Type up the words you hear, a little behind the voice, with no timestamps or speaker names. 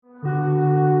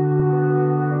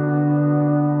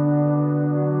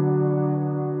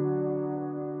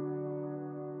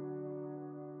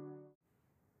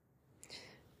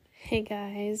Hey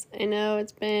guys, I know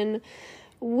it's been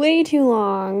way too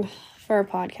long for a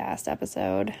podcast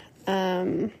episode.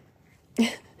 I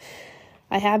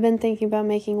have been thinking about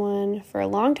making one for a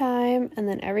long time, and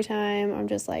then every time I'm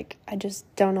just like, I just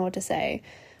don't know what to say.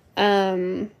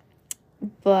 But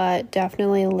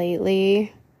definitely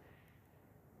lately,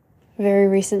 very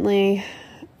recently,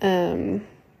 I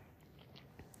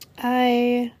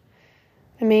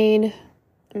made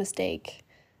a mistake,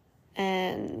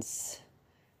 and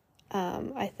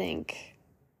I think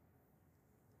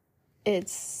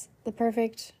it's the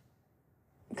perfect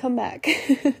comeback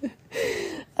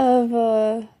of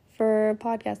for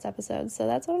podcast episodes. So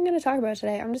that's what I'm going to talk about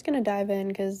today. I'm just going to dive in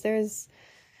because there's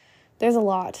a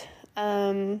lot.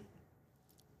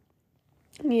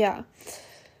 Yeah.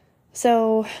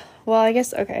 So, well, I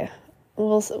guess okay.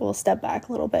 We'll step back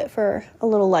a little bit for a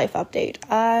little life update.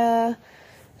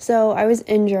 So I was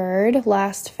injured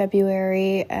last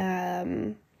February,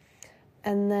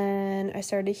 and then I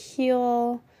started to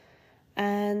heal,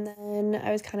 and then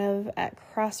I was kind of at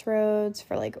crossroads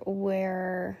for like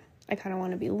where I kind of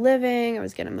want to be living. I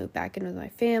was going to move back in with my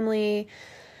family,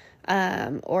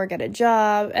 or get a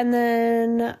job, and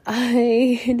then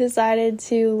I decided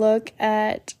to look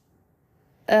at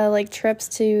like trips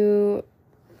to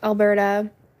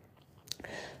Alberta.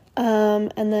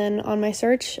 And then on my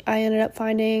search, I ended up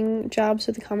finding jobs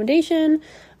with accommodation,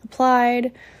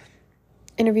 applied,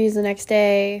 interviews the next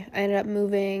day. I ended up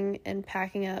moving and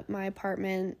packing up my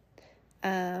apartment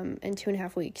in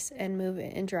 2.5 weeks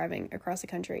and driving across the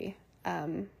country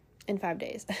in 5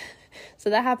 days. So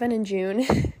that happened in June.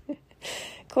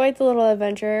 Quite the little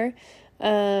adventure.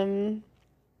 I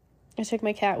took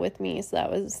my cat with me, so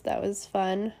that was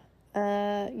fun.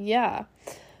 Yeah.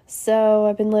 So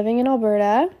I've been living in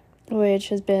Alberta, which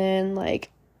has been like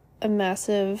a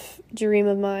massive dream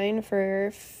of mine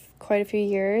for quite a few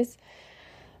years.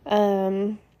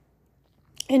 And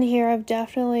here I've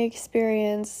definitely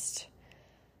experienced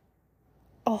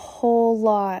a whole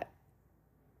lot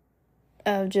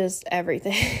of just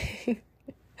everything.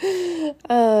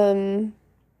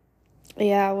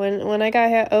 Yeah, when I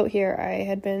got out here, I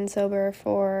had been sober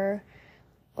for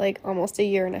like almost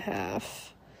 1.5 years.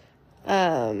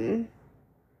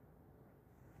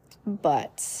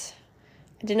 But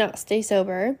I did not stay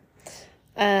sober,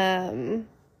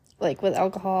 like with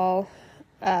alcohol,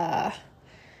 yeah,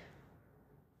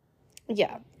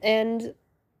 and,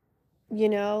 you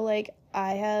know, like,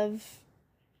 I have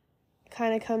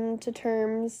kind of come to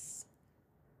terms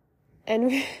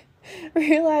and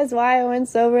realized why I went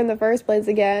sober in the first place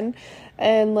again,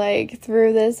 and, like,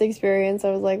 through this experience,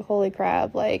 I was like, holy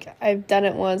crap, like, I've done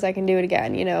it once, I can do it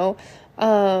again, you know.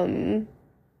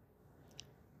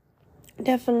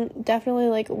 Definitely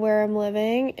like where I'm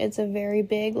living, it's a very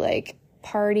big like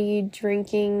party,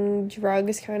 drinking,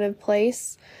 drugs kind of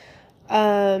place.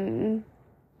 So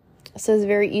it's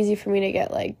very easy for me to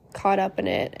get like caught up in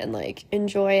it and like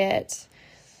enjoy it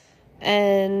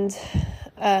and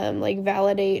like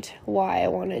validate why I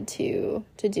wanted to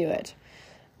do it.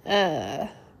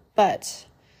 But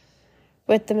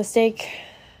with the mistake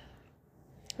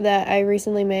that I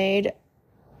recently made,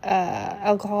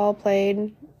 alcohol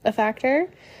played a factor.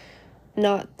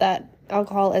 Not that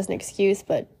alcohol is an excuse,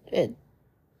 but it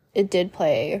did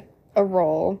play a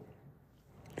role.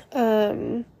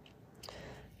 And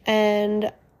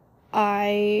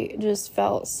I just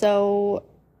felt so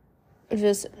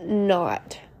just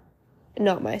not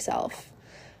myself.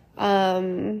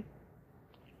 I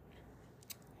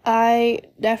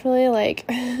definitely like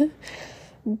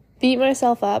beat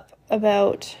myself up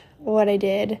about what I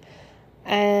did,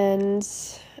 and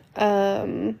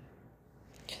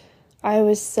I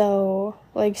was so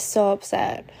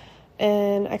upset,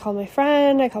 and I called my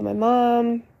friend, I called my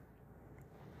mom,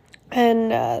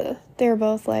 and they were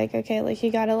both like, okay, like,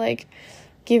 you gotta like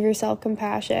give yourself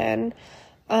compassion,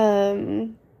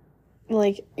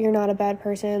 like, you're not a bad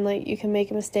person, like, you can make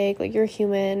a mistake, like, you're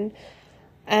human.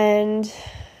 And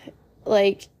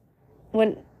like,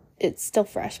 when it's still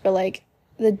fresh, but like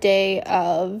the day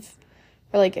of,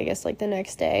 or like I guess like the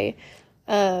next day,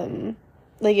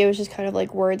 like, it was just kind of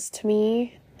like words to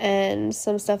me, and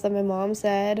some stuff that my mom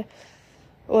said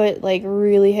would like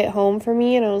really hit home for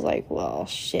me, and I was like, well,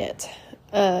 shit.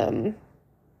 And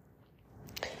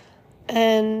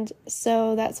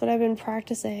so that's what I've been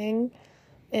practicing,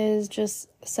 is just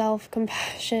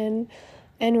self-compassion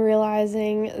and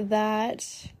realizing that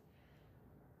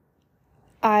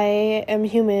I am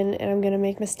human and I'm going to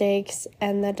make mistakes,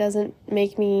 and that doesn't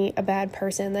make me a bad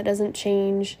person. That doesn't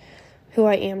change who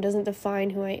I am, doesn't define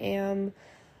who I am.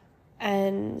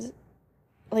 And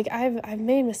like, I've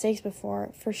made mistakes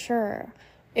before, for sure,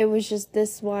 it was just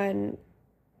this one.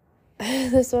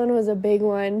 This one was a big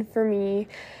one for me.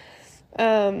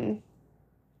 But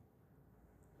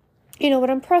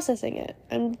I'm processing it.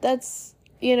 And that's,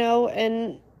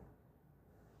 and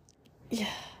yeah.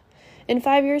 In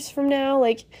 5 years from now,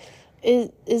 like,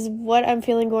 is what I'm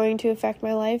feeling going to affect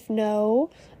my life? No.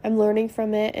 I'm learning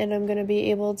from it, and I'm going to be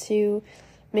able to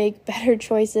make better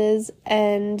choices,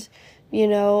 and,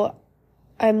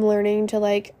 I'm learning to,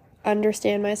 like,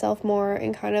 understand myself more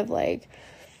and kind of, like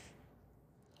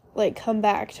come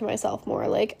back to myself more.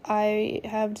 Like, I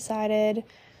have decided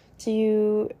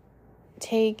to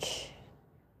take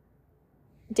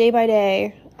day by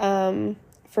day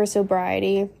for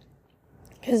sobriety,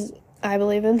 because I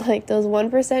believe in, like, those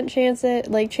 1%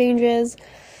 changes.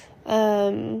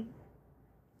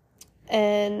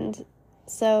 And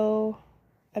so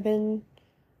I've been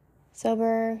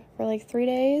sober for like 3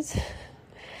 days.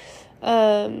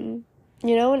 And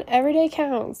every day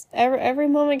counts. Every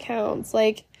moment counts.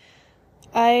 Like,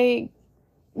 I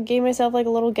gave myself like a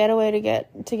little getaway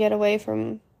to get away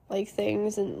from like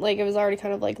things, and like it was already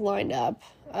kind of like lined up,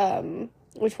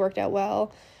 which worked out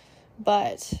well.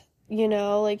 But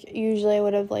like, usually I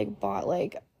would have like bought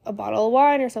like a bottle of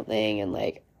wine or something and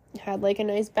like had like a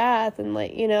nice bath and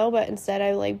like, but instead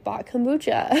I like bought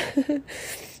kombucha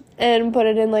and put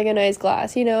it in like a nice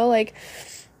glass, like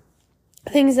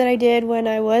things that I did when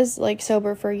I was like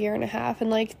sober for 1.5 years, and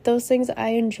like those things I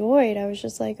enjoyed. I was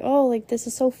just like, oh, like this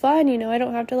is so fun, I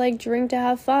don't have to like drink to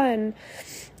have fun,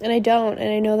 and I don't, and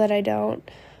I know that I don't.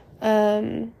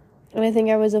 And I think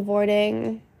I was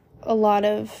avoiding a lot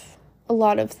of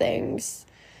things,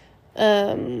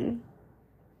 and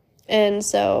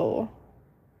so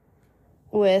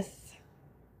with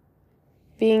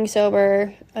being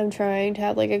sober, I'm trying to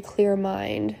have like a clear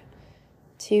mind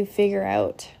to figure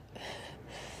out,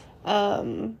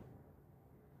 and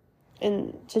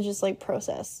to just like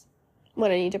process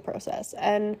what I need to process.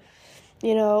 And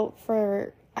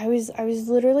I was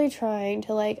literally trying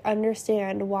to like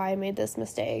understand why I made this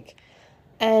mistake,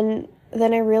 and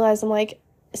then I realized, I'm like,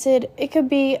 Sid, it could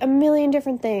be a million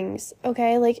different things,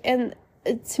 okay? Like, and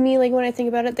to me, like, when I think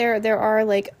about it, there are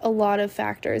like a lot of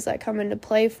factors that come into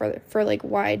play for like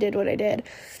why I did what I did.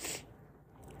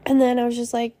 And then I was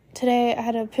just like, today I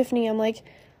had an epiphany. I'm like,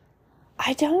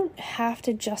 I don't have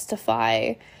to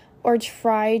justify or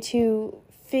try to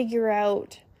figure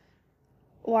out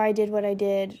why I did what I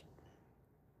did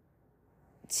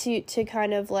to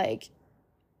kind of like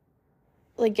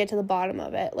get to the bottom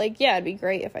of it. Like, yeah, it'd be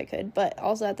great if I could, but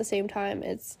also at the same time,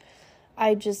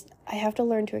 I have to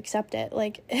learn to accept it.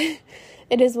 Like,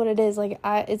 it is what it is. Like,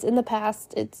 it's in the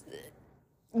past. It's,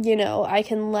 I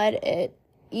can let it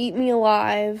eat me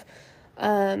alive.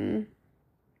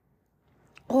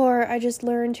 Or I just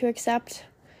learn to accept,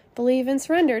 believe, and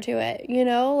surrender to it.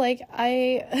 Like,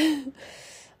 I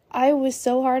was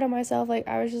so hard on myself. Like,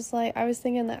 I was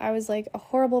thinking that I was like a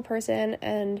horrible person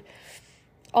and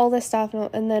all this stuff.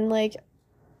 And then like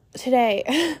today,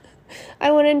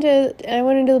 I went into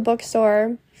the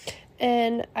bookstore,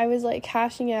 and I was like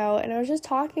cashing out, and I was just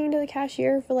talking to the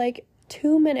cashier for like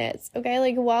 2 minutes, okay,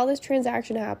 like while this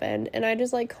transaction happened, and I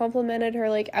just like complimented her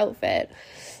like outfit,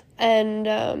 and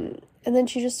then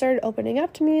she just started opening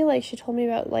up to me. Like, she told me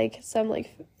about like some like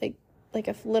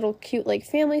a little cute like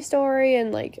family story,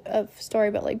 and like a story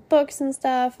about like books and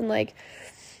stuff, and like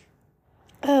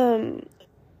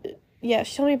yeah,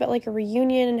 she told me about like a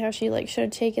reunion and how she like should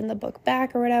have taken the book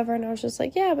back or whatever. And I was just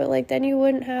like, yeah, but like then you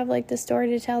wouldn't have like the story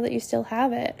to tell that you still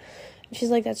have it. And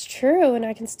she's like, that's true, and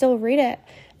I can still read it.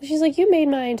 And she's like, you made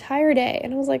my entire day.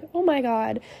 And I was like, oh my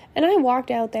God. And I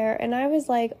walked out there, and I was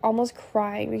like almost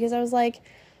crying, because I was like,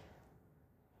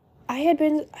 I had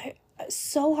been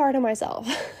so hard on myself.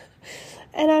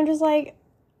 And I'm just like,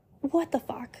 what the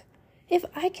fuck? If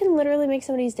I can literally make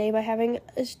somebody's day by having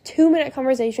a 2-minute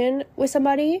conversation with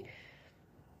somebody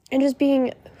and just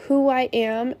being who I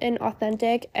am and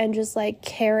authentic and just like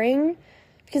caring,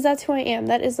 because that's who I am.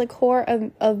 That is the core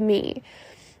of me.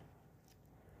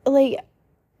 Like,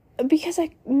 because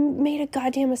I made a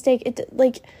goddamn mistake. It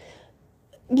like,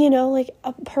 like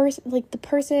a person, like the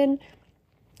person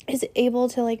is able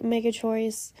to like make a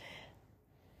choice,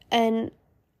 and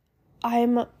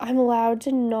I'm allowed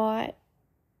to not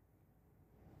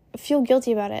feel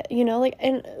guilty about it, like,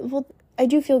 and well, I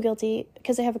do feel guilty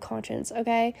because I have a conscience,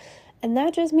 okay? And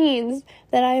that just means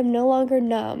that I am no longer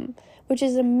numb, which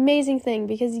is an amazing thing,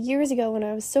 because years ago when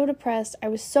I was so depressed, I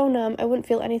was so numb, I wouldn't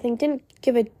feel anything, didn't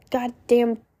give a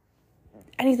goddamn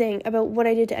anything about what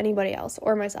I did to anybody else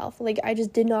or myself. Like, I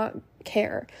just did not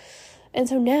care. And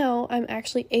so now I'm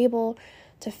actually able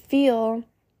to feel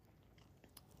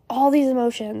all these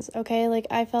emotions, okay? Like,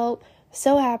 I felt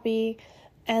so happy,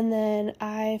 and then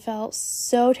I felt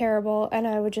so terrible, and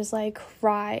I would just, like,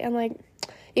 cry, and, like,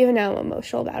 even now I'm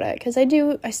emotional about it, because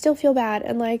I still feel bad,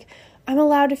 and, like, I'm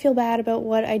allowed to feel bad about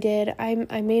what I did.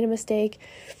 I made a mistake,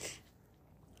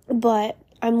 but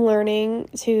I'm learning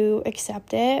to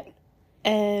accept it,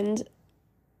 and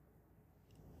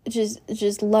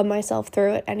just love myself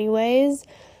through it anyways,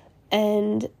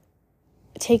 and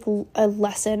take a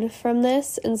lesson from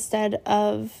this instead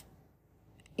of,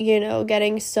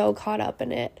 getting so caught up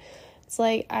in it. It's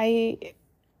like,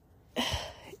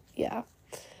 yeah.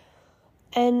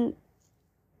 And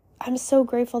I'm so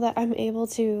grateful that I'm able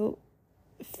to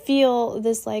feel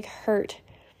this, like, hurt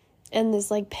and this,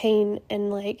 like, pain,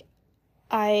 and, like,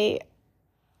 I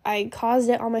caused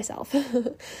it on myself.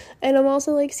 And I'm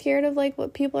also, like, scared of, like,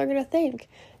 what people are gonna think,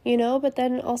 but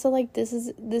then also, like, this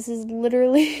is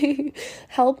literally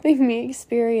helping me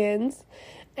experience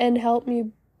and help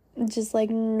me just, like,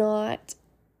 not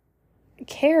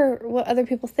care what other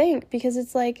people think, because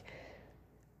it's like,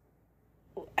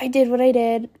 I did what I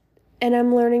did, and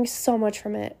I'm learning so much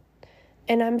from it,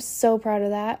 and I'm so proud of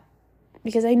that,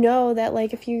 because I know that,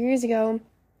 like, a few years ago,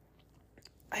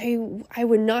 I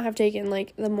would not have taken,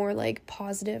 like, the more, like,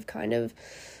 positive kind of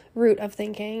route of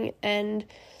thinking, and,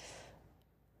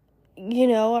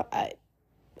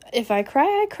 if I cry,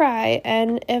 I cry,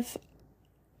 and if,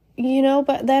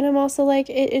 but then I'm also, like,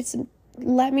 it's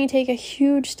let me take a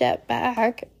huge step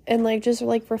back and, like, just,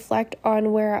 like, reflect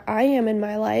on where I am in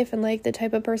my life and, like, the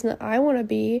type of person that I want to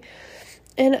be,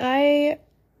 and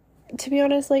to be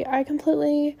honest, like, I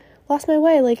completely lost my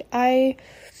way, like, and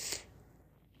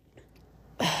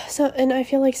I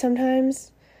feel like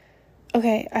sometimes,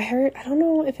 okay, I don't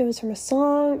know if it was from a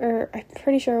song, or I'm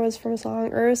pretty sure it was from a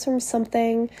song, or it was from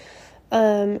something,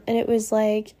 and it was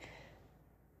like,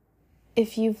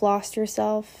 if you've lost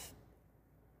yourself,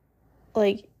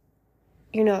 like,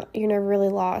 you're never really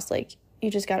lost, like, you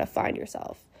just gotta find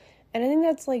yourself. And I think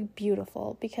that's, like,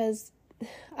 beautiful, because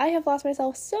I have lost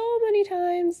myself so many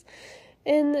times,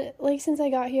 and, like, since I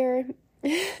got here,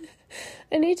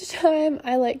 and each time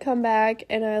I, like, come back,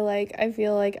 and I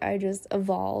feel like I just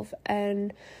evolve,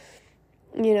 and,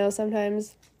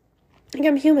 sometimes, like,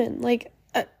 I'm human, like,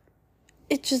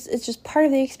 it's just part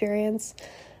of the experience,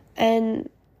 and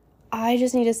I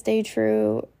just need to stay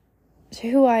true to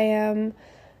who I am,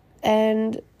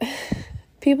 and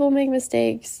people make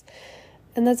mistakes,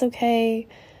 and that's okay,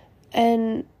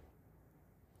 and,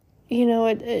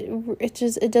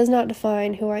 it does not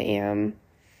define who I am,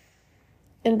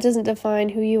 and it doesn't define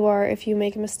who you are if you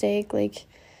make a mistake. Like,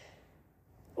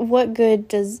 what good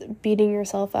does beating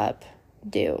yourself up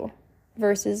do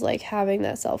versus, like, having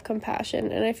that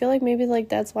self-compassion? And I feel like maybe, like,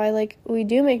 that's why, like, we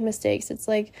do make mistakes. It's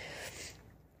like,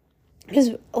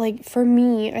 because, like, for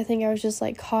me, I think I was just,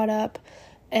 like, caught up,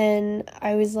 and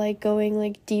I was, like, going,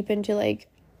 like, deep into, like,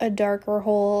 a darker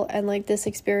hole, and, like, this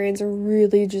experience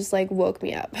really just, like, woke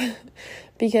me up.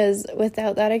 Because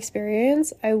without that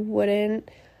experience, I wouldn't,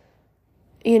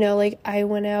 like, I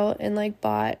went out and, like,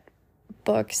 bought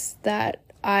books that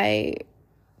I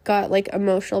got, like,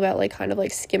 emotional about, like, kind of,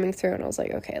 like, skimming through, and I was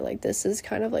like, okay, like, this is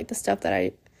kind of, like, the stuff that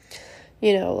I,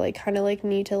 like, kind of, like,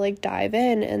 need to, like, dive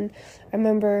in. And I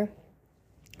remember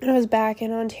when I was back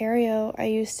in Ontario, I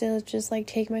used to just, like,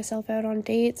 take myself out on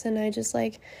dates, and I just,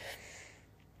 like,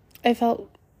 I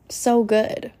felt so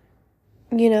good,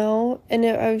 and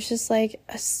I was just, like,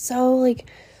 so, like,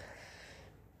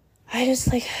 I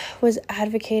just, like, was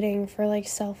advocating for, like,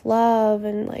 self-love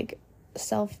and, like,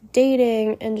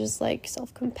 self-dating and just, like,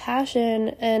 self-compassion.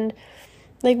 And,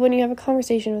 like, when you have a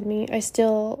conversation with me, I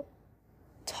still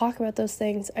talk about those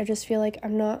things. I just feel like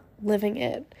I'm not living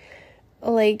it.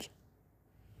 Like,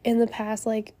 in the past,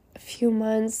 like, a few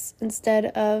months, instead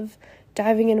of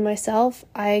diving into myself,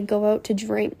 I go out to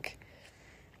drink,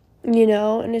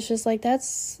 and it's just, like,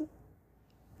 that's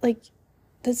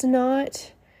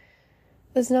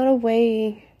not a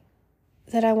way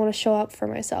that I want to show up for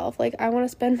myself. Like, I want to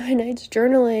spend my nights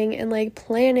journaling and, like,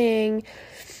 planning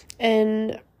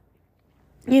and,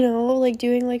 like,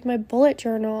 doing, like, my bullet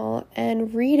journal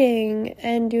and reading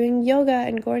and doing yoga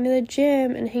and going to the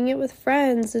gym and hanging out with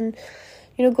friends and,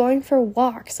 going for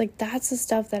walks. Like, that's the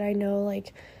stuff that I know,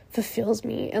 like, fulfills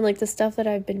me. And, like, the stuff that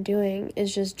I've been doing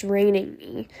is just draining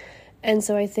me. And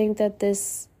so I think that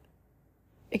this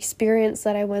experience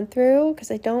that I went through,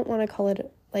 because I don't want to call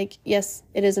it, like, yes,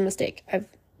 it is a mistake. I've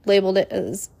labeled it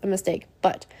as a mistake,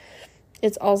 but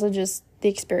it's also just the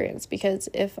experience, because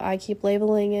if I keep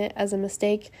labeling it as a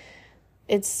mistake,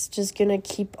 it's just gonna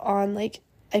keep on, like,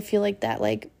 I feel like that,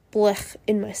 like, blech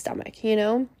in my stomach,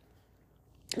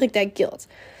 like that guilt.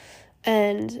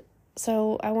 And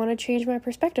so I want to change my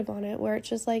perspective on it, where it's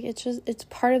just like, it's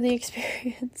part of the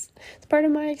experience. It's part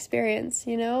of my experience,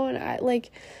 you know? And I like,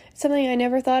 it's something I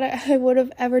never thought I would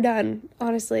have ever done,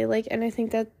 honestly. Like, and I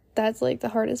think that's like the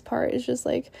hardest part, is just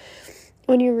like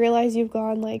when you realize you've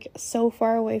gone like so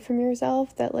far away from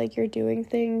yourself that like you're doing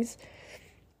things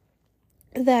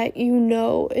that you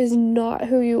know is not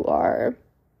who you are.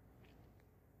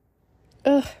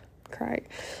 Ugh, crying.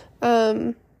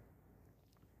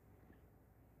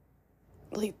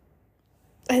 Like,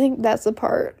 I think that's the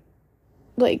part,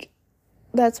 like,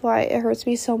 that's why it hurts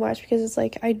me so much, because it's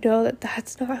like, I know that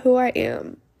that's not who I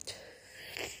am.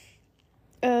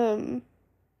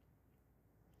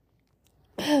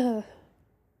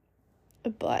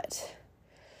 But,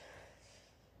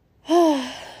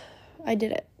 I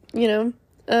did it, you know?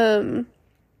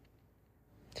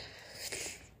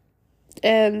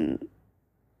 And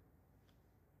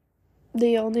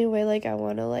the only way, like, I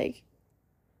want to, like,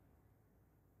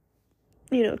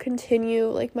 you know, continue,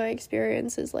 like, my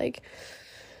experience is, like,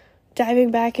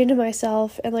 diving back into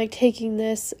myself and, like, taking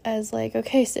this as, like,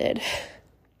 okay, Sid,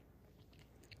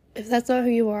 if that's not who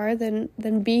you are, then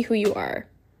be who you are,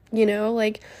 you know?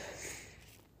 Like,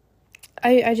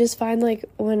 I just find, like,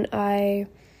 when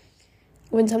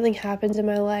something happens in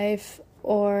my life,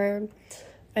 or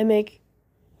I make,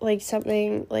 like,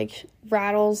 something, like,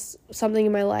 rattles something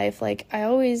in my life, like, I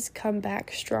always come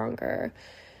back stronger.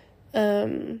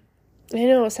 I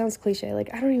know it sounds cliche,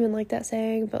 like, I don't even like that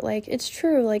saying, but, like, it's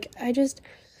true. Like, I just,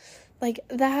 like,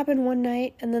 that happened one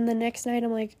night, and then the next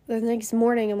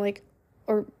morning, I'm like,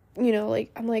 or, you know,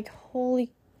 like, I'm like,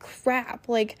 holy crap,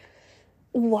 like,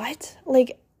 what?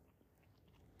 Like,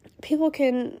 people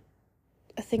can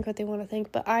think what they want to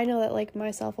think, but I know that, like,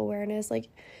 my self-awareness, like,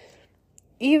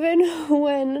 even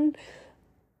when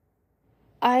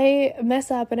I mess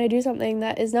up and I do something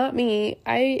that is not me,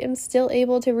 I am still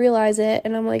able to realize it,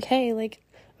 and I'm like, hey, like,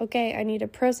 okay, I need to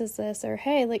process this, or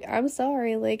hey, like, I'm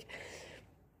sorry, like,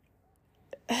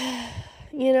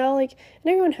 you know, like,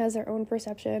 and everyone has their own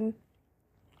perception,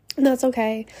 and that's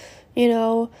okay, you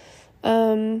know,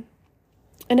 and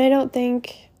I don't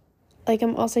think, like,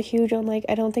 I'm also huge on, like,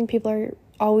 I don't think people are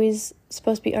always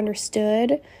supposed to be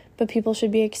understood, but people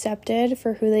should be accepted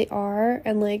for who they are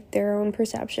and, like, their own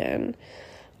perception.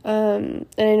 And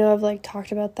I know I've, like,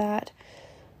 talked about that,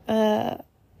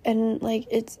 and, like,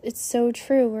 it's so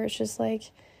true, where it's just,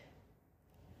 like,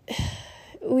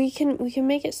 we can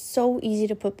make it so easy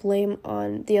to put blame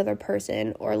on the other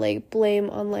person, or, like, blame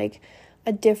on, like,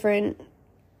 a different,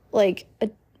 like,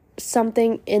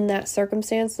 something in that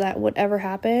circumstance that would ever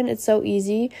happen. It's so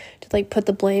easy to, like, put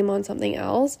the blame on something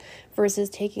else versus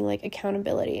taking, like,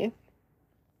 accountability.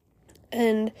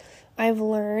 And I've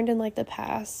learned in, like, the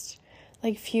past,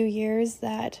 like, few years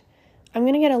that I'm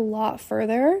gonna get a lot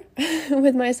further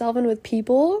with myself and with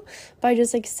people by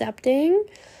just accepting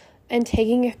and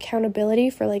taking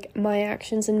accountability for, like, my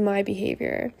actions and my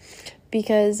behavior.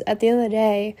 Because at the end of the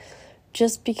day,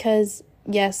 just because,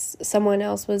 yes, someone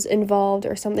else was involved,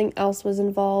 or something else was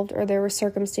involved, or there were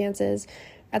circumstances,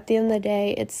 at the end of the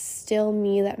day, it's still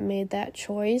me that made that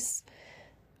choice.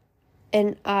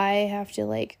 And I have to,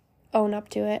 like, own up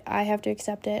to it. I have to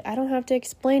accept it. I don't have to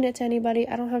explain it to anybody.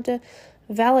 I don't have to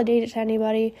validate it to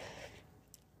anybody.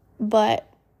 But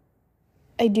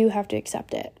I do have to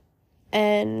accept it.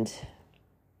 And,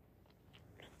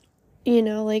 you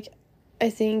know, like, I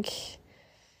think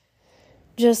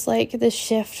just, like, the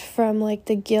shift from, like,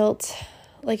 the guilt,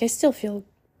 like, I still feel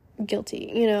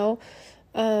guilty, you know,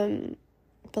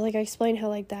 but, like, I explained how,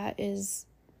 like, that is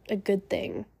a good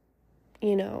thing,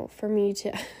 you know, for me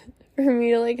to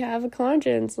like, have a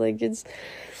conscience. Like,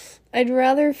 I'd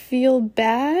rather feel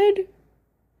bad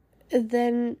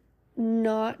than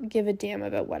not give a damn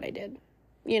about what I did,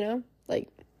 you know? Like,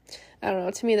 I don't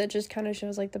know, to me that just kind of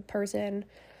shows, like, the person,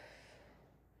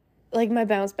 like, my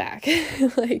bounce back.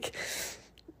 Like,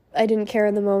 I didn't care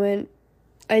in the moment.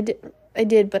 I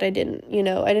did, but I didn't, you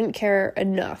know? I didn't care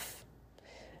enough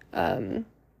to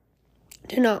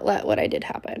not let what I did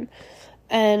happen.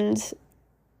 And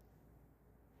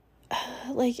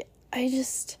like, I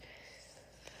just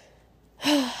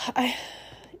I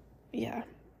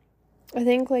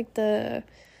think, like, the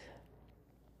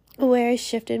way I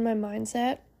shifted my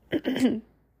mindset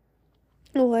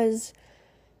was,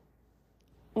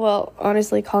 well,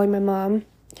 honestly, calling my mom,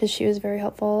 because she was very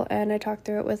helpful, and I talked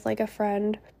through it with, like, a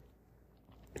friend.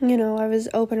 You know, I was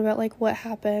open about, like, what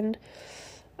happened,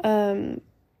 and,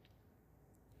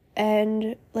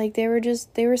 like, they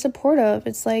were supportive.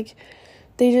 It's like,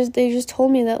 they just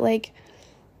told me that, like,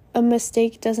 a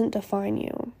mistake doesn't define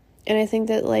you. And I think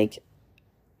that, like,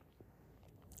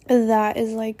 that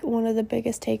is like one of the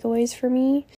biggest takeaways for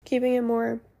me. Keeping it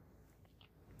more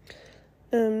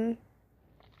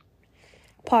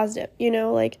positive,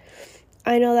 like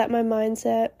I know that my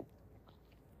mindset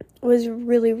was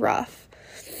really rough,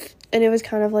 and it was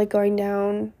kind of like going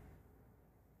down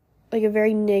like a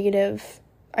very negative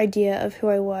idea of who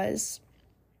I was,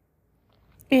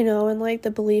 and like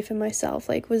the belief in myself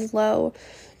like was low.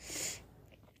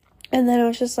 And then I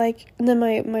was just like, and then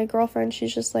my girlfriend,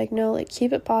 she's just like, no, like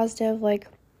keep it positive, like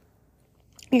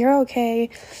you're okay,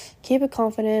 keep it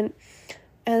confident.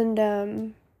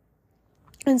 And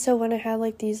so when I had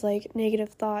like these like negative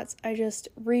thoughts, I just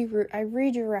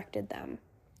redirected them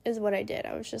is what I did.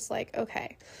 I was just like,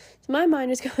 okay, so my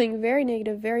mind is going very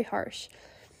negative, very harsh.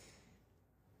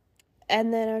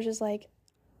 And then I was just like,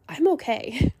 I'm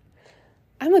okay.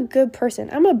 I'm a good person.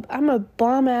 I'm a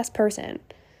bomb ass person.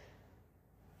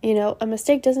 A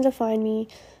mistake doesn't define me.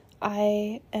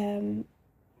 I am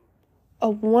a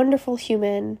wonderful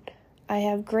human. I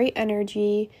have great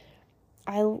energy.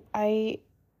 I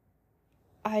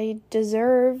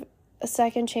deserve a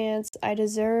second chance. I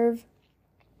deserve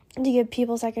to give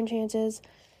people second chances.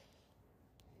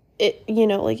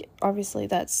 Like obviously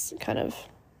that's kind of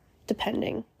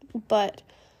depending, but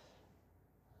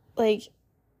like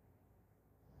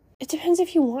it depends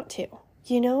if you want to.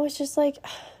 It's just like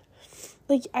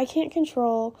I can't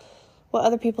control what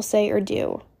other people say or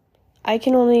do. I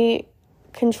can only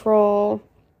control,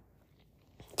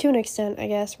 to an extent, I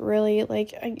guess, really,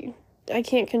 like, I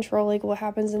can't control, like, what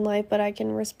happens in life, but I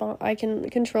can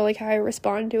control, like, how I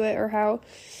respond to it, or how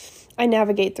I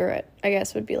navigate through it, I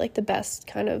guess, would be, like, the best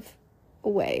kind of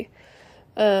way.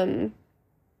 And,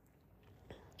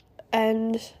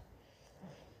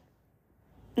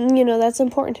 that's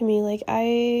important to me. Like,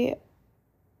 I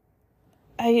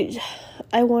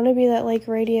want to be that, like,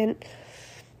 radiant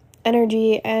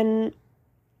energy. And,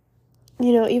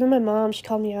 even my mom, she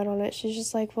called me out on it. She's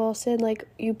just like, well, Sid, like,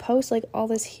 you post, like, all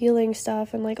this healing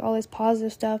stuff and, like, all this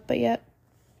positive stuff, but yet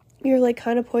you're, like,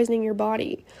 kind of poisoning your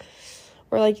body.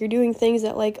 Or, like, you're doing things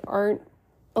that, like, aren't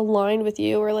aligned with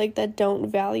you, or, like, that don't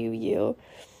value you.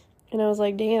 And I was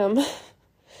like, damn.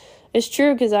 It's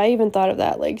true, because I even thought of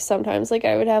that, like, sometimes, like,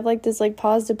 I would have, like, this, like,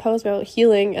 positive post about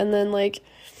healing, and then, like,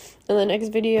 in the next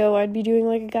video, I'd be doing,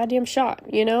 like, a goddamn shot,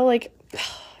 like,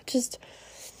 just,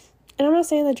 and I'm not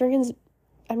saying that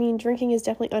drinking is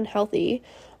definitely unhealthy,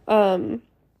 but,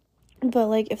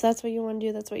 like, if that's what you want to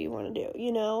do, that's what you want to do,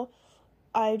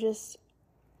 I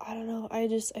don't know, I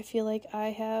feel like I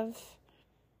have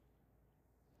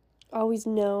always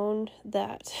known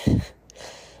that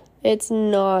it's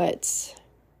not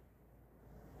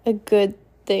a good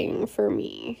thing for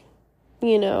me,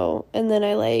 and then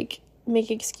I, like,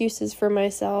 make excuses for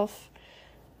myself.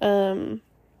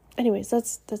 Anyways,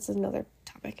 that's another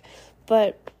topic,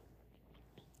 but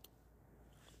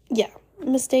yeah,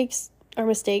 mistakes are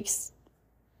mistakes.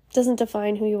 Doesn't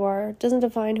define who you are, doesn't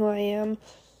define who I am.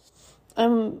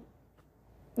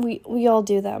 We all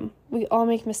do them. We all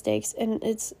make mistakes, and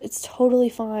it's totally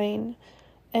fine.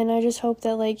 And I just hope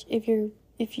that, like, if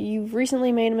you've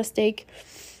recently made a mistake,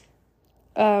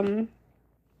 to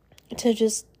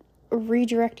just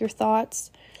redirect your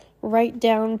thoughts, write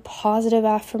down positive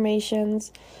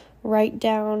affirmations, write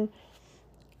down,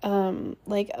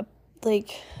 like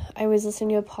I was listening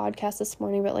to a podcast this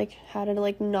morning about, like, how to,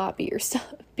 like, not beat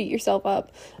yourself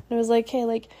up. And I was like, hey,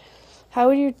 like, how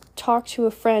would you talk to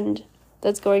a friend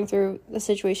that's going through the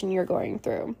situation you're going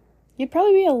through? You'd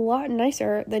probably be a lot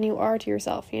nicer than you are to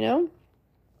yourself,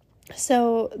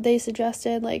 So they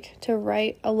suggested, like, to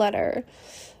write a letter.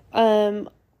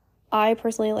 I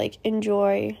personally, like,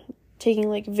 enjoy taking,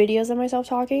 like, videos of myself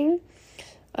talking.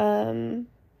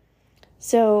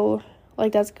 So,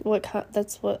 like, that's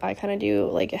what I kind of do.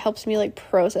 Like, it helps me, like,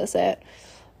 process it.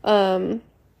 But,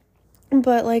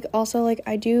 like, also, like,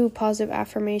 I do positive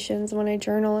affirmations when I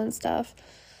journal and stuff.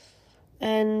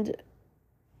 And,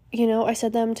 I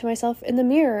said them to myself in the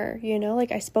mirror,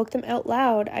 like, I spoke them out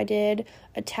loud. I did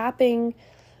a tapping,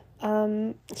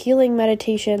 healing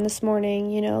meditation this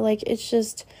morning, like, it's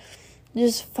just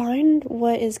find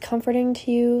what is comforting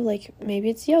to you. Like, maybe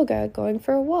it's yoga, going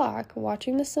for a walk,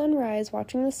 watching the sunrise,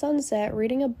 watching the sunset,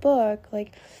 reading a book,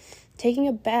 like, taking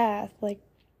a bath, like,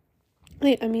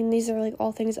 I mean, these are, like,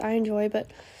 all things I enjoy,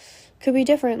 but could be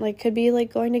different. Like, could be,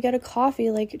 like, going to get a coffee,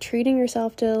 like, treating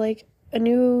yourself to, like, a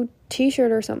new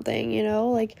t-shirt or something,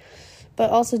 like, but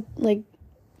also, like,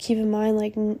 keep in mind,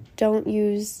 like, don't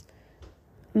use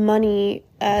money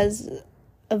as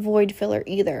a void filler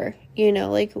either,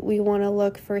 like, we want to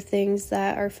look for things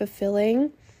that are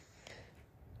fulfilling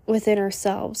within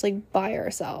ourselves, like, by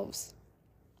ourselves.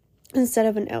 instead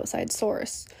of an outside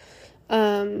source.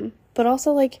 But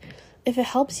also, like, if it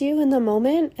helps you in the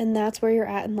moment and that's where you're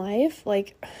at in life,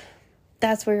 like,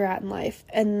 that's where you're at in life,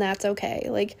 and that's okay.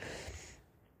 Like,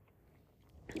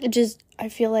 I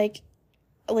feel like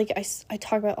I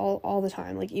talk about all the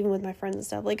time, like, even with my friends and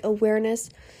stuff, like, awareness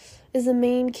is the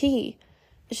main key.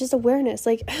 It's just awareness.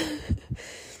 Like,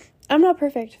 I'm not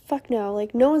perfect. Fuck no.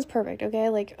 Like, no one's perfect, okay?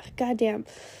 Like, goddamn,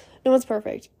 no one's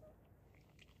perfect.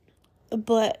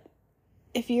 But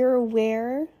if you're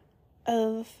aware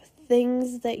of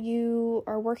things that you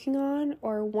are working on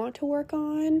or want to work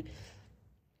on,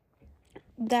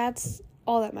 that's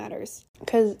all that matters.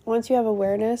 Because once you have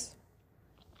awareness,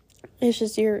 it's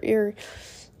just you're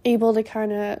able to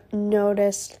kind of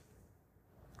notice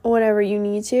whatever you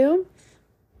need to,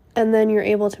 and then you're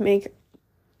able to make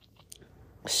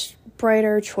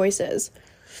brighter choices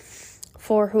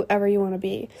for whoever you want to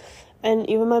be. And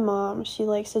even my mom, she,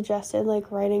 like, suggested,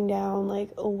 like, writing down,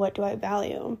 like, what do I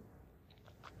value?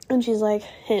 And she's like,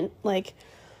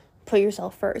 put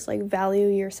yourself first, like, value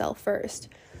yourself first.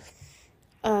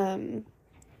 And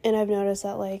I've noticed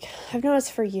that, like, I've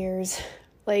noticed for years,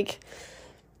 like,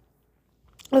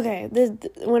 okay,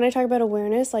 when I talk about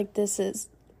awareness, like, this is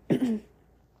a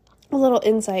little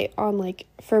insight on, like,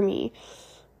 for me,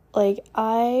 like,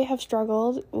 I have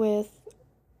struggled with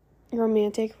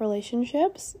romantic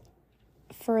relationships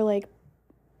for, like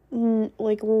when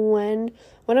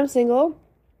I'm single,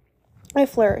 I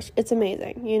flourish. It's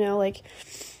amazing, you know, like,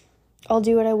 I'll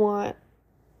do what I want,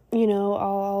 you know,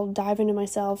 I'll dive into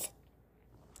myself,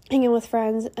 hang out with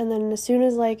friends, and then as soon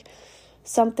as, like,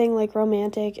 something, like,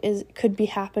 romantic could be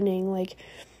happening, like,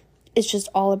 it's just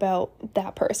all about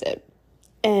that person.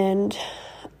 And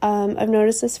I've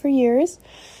noticed this for years,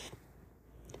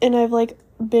 and I've, like,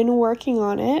 been working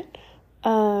on it,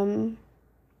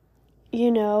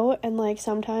 you know, and, like,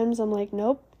 sometimes I'm like,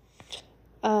 nope,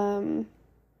 and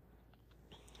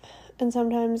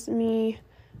sometimes me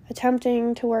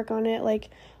attempting to work on it, like,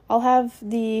 I'll have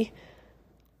the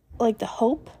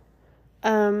hope,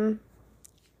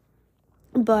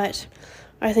 but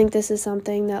I think this is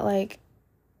something that, like,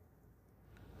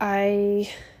 I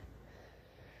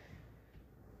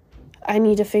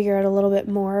need to figure out a little bit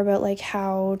more about, like,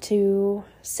 how to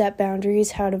set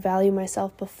boundaries, how to value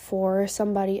myself before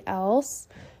somebody else.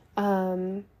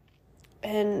 And,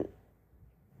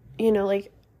 you know,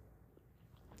 like,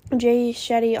 Jay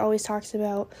Shetty always talks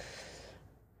about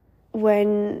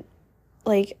when,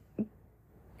 like,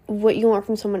 what you want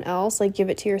from someone else, like, give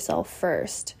it to yourself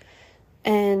first.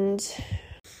 And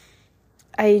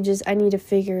I need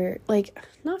to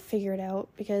not figure it out,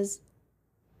 because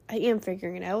I am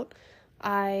figuring it out.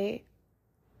 I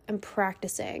am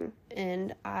practicing,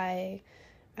 and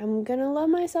I'm gonna love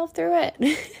myself through it.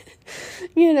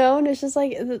 You know, and it's just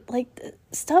like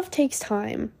stuff takes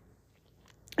time,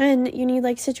 and you need,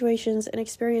 like, situations and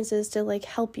experiences to, like,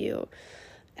 help you.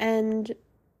 And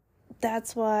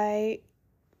that's why,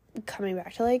 coming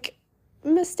back to, like,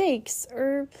 mistakes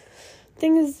or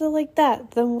things like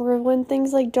that, when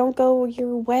things, like, don't go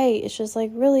your way, it's just, like,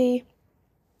 really,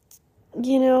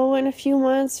 you know, in a few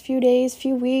months, few days,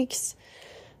 few weeks,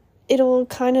 it'll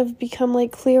kind of become,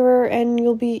 like, clearer, and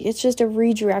it's just a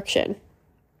redirection.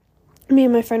 Me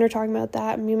and my friend are talking about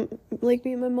that. Me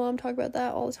and my mom talk about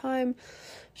that all the time.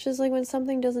 It's just, like, when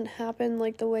something doesn't happen,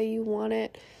 like, the way you want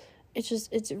it,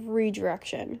 it's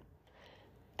redirection.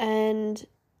 And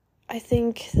I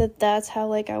think that's how,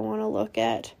 like, I want to look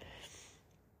at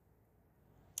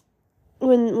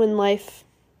when life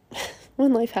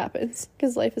happens,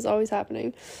 because life is always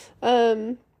happening.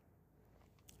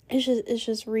 It's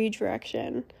just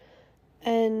redirection,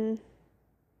 and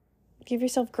give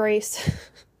yourself grace.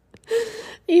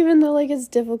 Even though, like, it's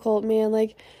difficult, man.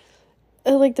 Like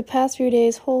the past few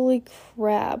days, holy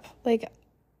crap, like,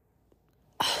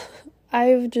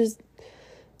 I've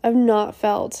not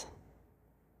felt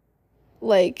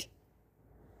like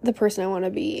the person I want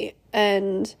to be.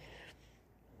 And,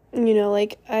 you know,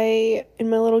 like, in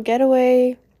my little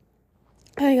getaway,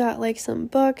 I got, like, some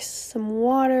books, some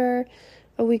water,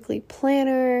 a weekly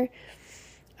planner.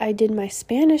 I did my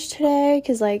Spanish today,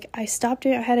 because, like, I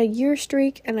had a year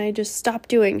streak, and I just stopped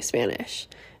doing Spanish.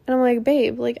 And I'm like,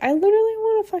 babe, like, I literally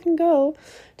want to fucking go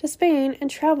to Spain and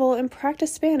travel and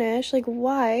practice Spanish. Like,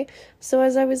 why? So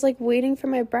as I was, like, waiting for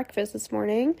my breakfast this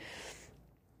morning,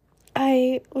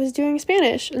 I was doing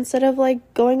Spanish instead of,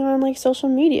 like, going on, like, social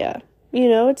media. You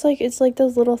know, it's like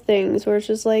those little things where it's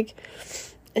just, like,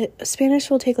 Spanish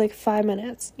will take, like, 5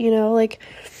 minutes, you know, like,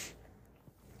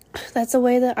 that's the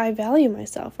way that I value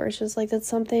myself, where it's just, like, that's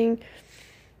somewhere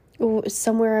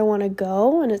I want to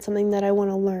go, and it's something that I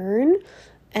want to learn,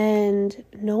 And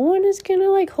no one is gonna,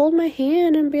 like, hold my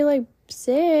hand and be like,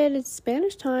 Sid, it's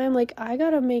Spanish time. Like, I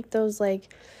gotta make those,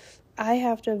 like, I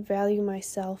have to value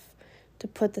myself to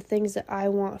put the things that I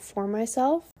want for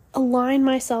myself, align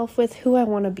myself with who I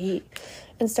want to be,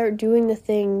 and start doing the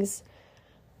things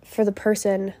for the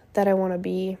person that I want to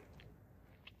be.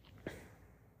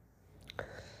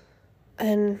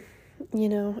 And, you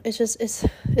know, it's just,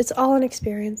 it's all an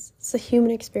experience. It's a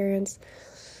human experience.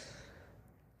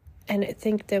 And I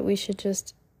think that we should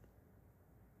just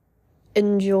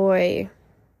enjoy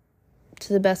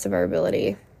to the best of our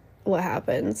ability what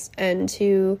happens, and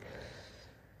to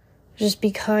just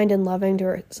be kind and loving to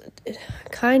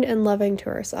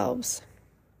ourselves.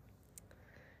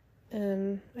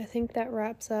 And I think that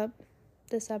wraps up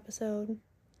this episode.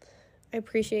 I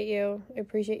appreciate you. I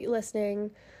appreciate you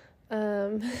listening.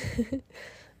 And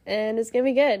it's gonna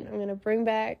be good. I'm gonna bring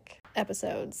back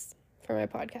episodes for my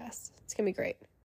podcast. It's gonna be great.